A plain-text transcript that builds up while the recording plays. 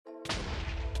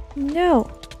No.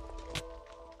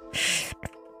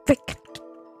 Frick.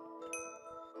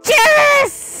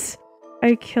 Yes!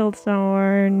 I killed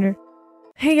someone.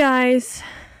 Hey guys,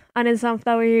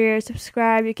 undeadsunflower here.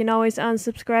 Subscribe. You can always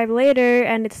unsubscribe later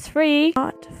and it's free.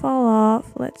 Not fall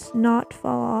off. Let's not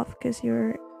fall off because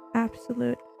you're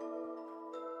absolute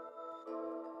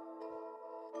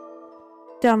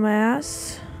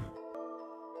dumbass.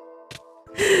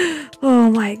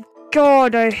 Oh my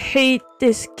god, I hate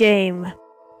this game.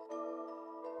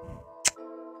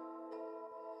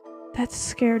 That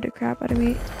scared the crap out of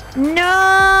me.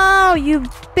 No, you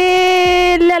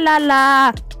la la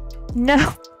la.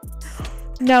 No.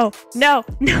 No, no,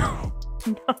 no,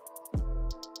 no.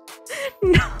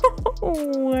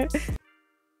 No.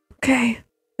 Okay,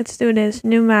 let's do this.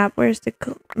 New map. Where's the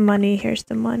money? Here's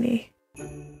the money.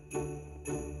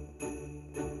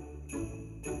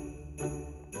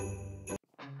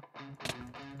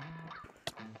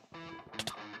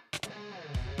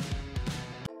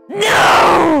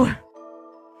 No!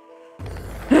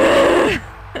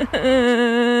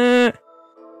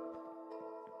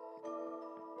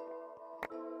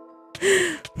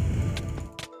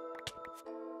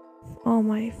 Oh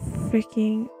my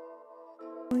freaking...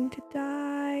 I'm going to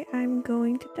die. I'm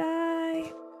going to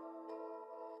die.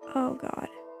 Oh god.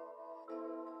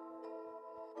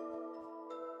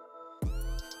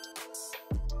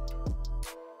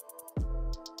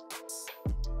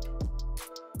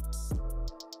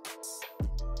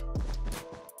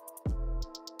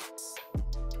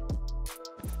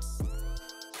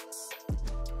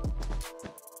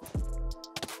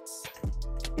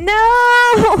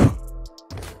 No!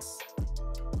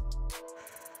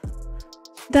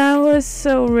 That was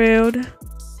so rude. Do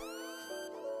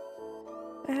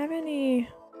I have any...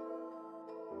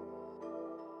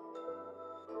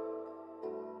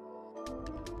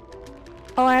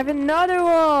 Oh, I have another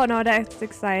one! Oh, that's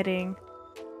exciting.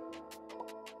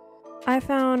 I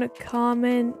found a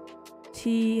common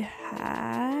tea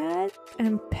hat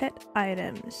and pet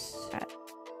items.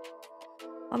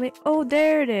 I mean, oh,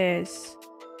 there it is.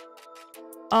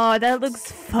 Oh, that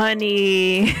looks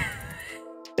funny.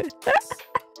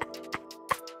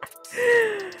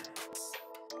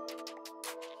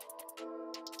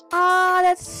 Oh,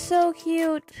 that's so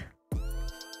cute.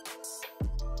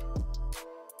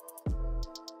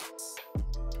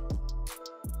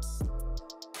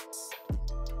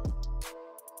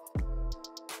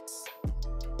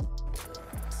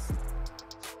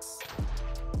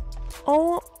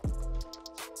 Oh.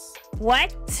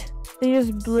 What? They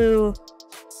just blew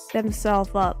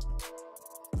themselves up.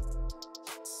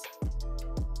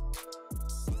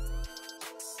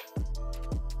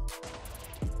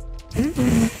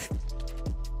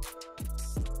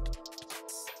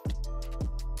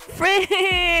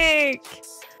 Frick!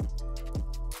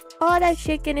 Oh, that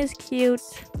chicken is cute.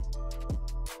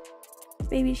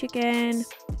 Baby chicken.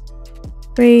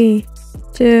 3,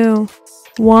 2,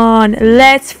 1.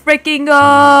 Let's freaking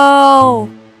go!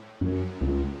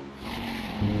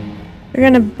 We're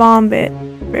gonna bomb it.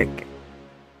 Frick.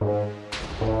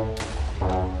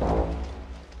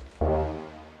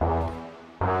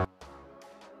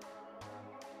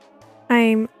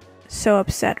 I'm so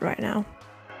upset right now.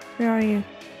 Where are you?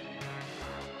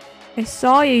 I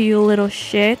saw you, you little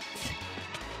shit.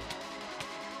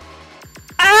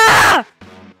 Ah!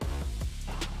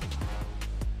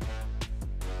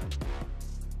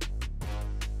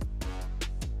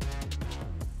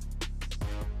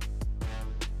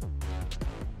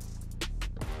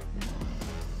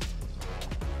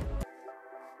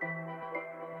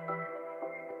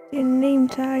 Your name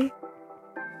tag.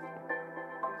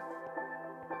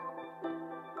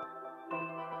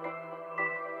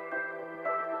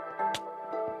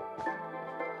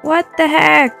 What the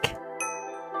heck?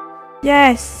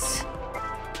 Yes.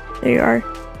 There you are.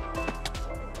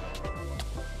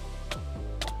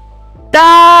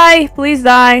 Die! Please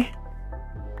die.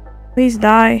 Please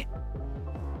die.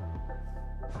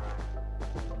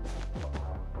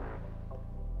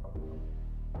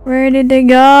 Where did they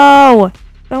go?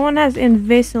 Someone has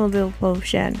invisible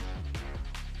potion.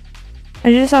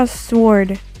 I just saw a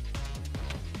sword.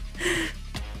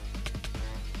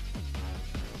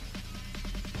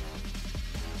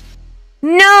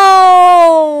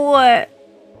 No!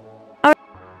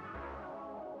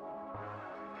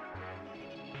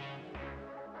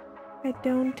 I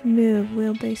don't move.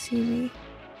 Will they see me?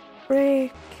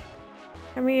 Frick.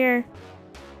 Come here.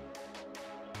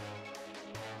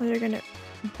 Oh, they're gonna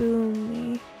boom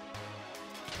me.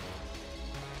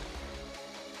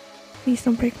 Please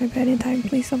don't break my bed in time.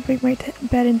 Please don't break my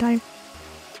bed in time.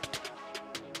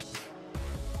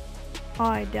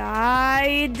 I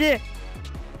died.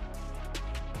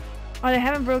 Oh, they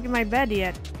haven't broken my bed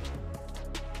yet.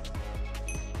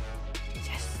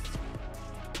 Yes.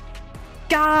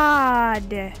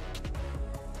 God.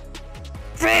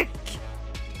 Frick.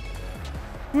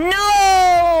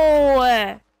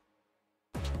 No.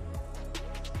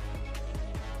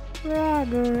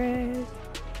 Progress.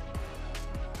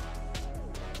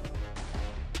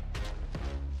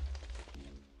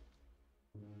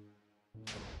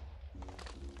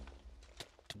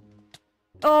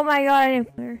 Oh my god, I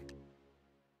didn't clear.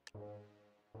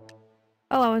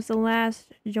 Oh, I was the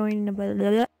last joining the blah,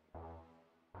 blah, blah.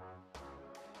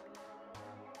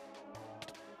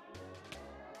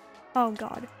 Oh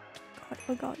god. God,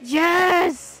 oh god.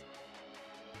 Yes!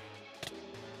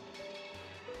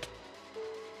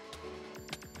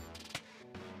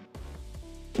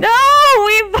 No!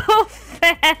 We both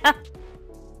fell!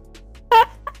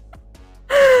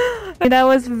 That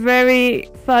was very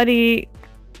funny.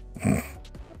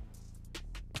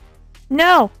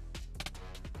 No!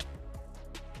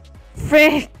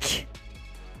 Frick!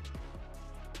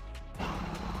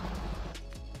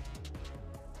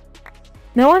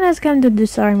 No one has come to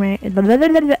destroy my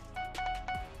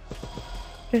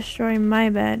destroy my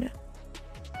bed.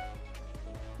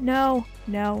 No,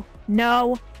 no,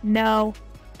 no, no.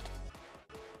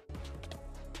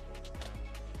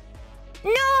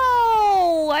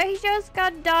 No! I just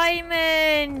got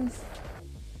diamonds!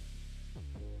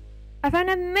 I found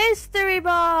a mystery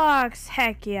box!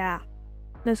 Heck yeah.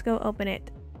 Let's go open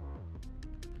it.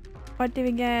 What do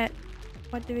we get?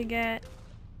 What do we get?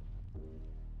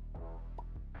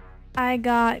 I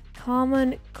got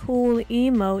common cool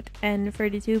emote and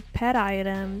 32 pet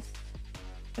items.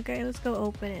 Okay, let's go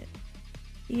open it.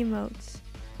 Emotes.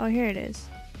 Oh, here it is.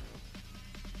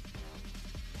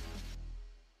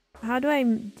 How do I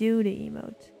do the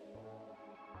emote?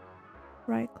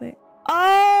 Right click.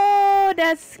 Oh,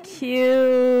 that's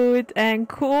cute and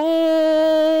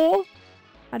cool.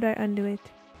 How do I undo it?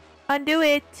 Undo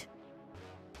it!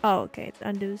 Oh, okay, it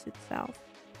undoes itself.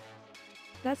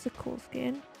 That's a cool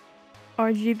skin.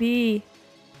 RGB.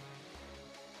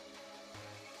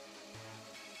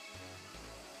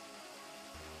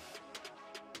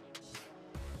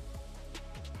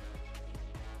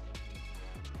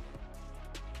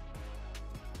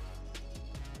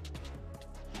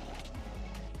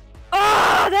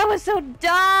 Oh, that was so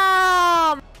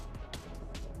dumb!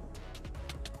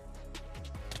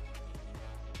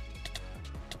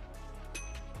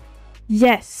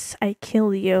 Yes, I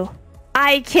killed you.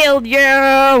 I killed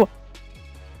you!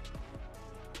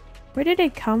 Where did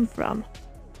it come from?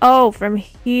 Oh, from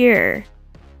here.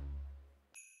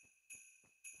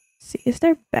 See, is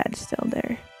their bed still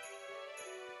there?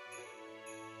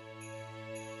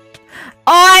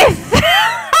 Oh, I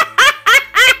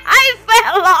I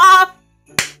fell off!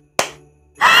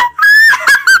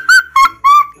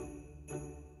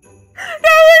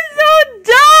 That was so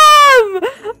dumb!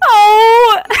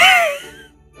 Oh!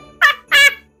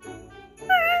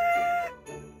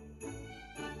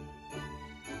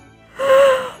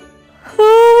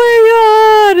 Oh my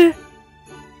god!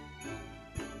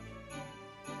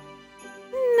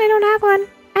 I don't have one.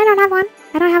 I don't have one.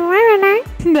 I don't have one right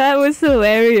now. That was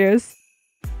hilarious.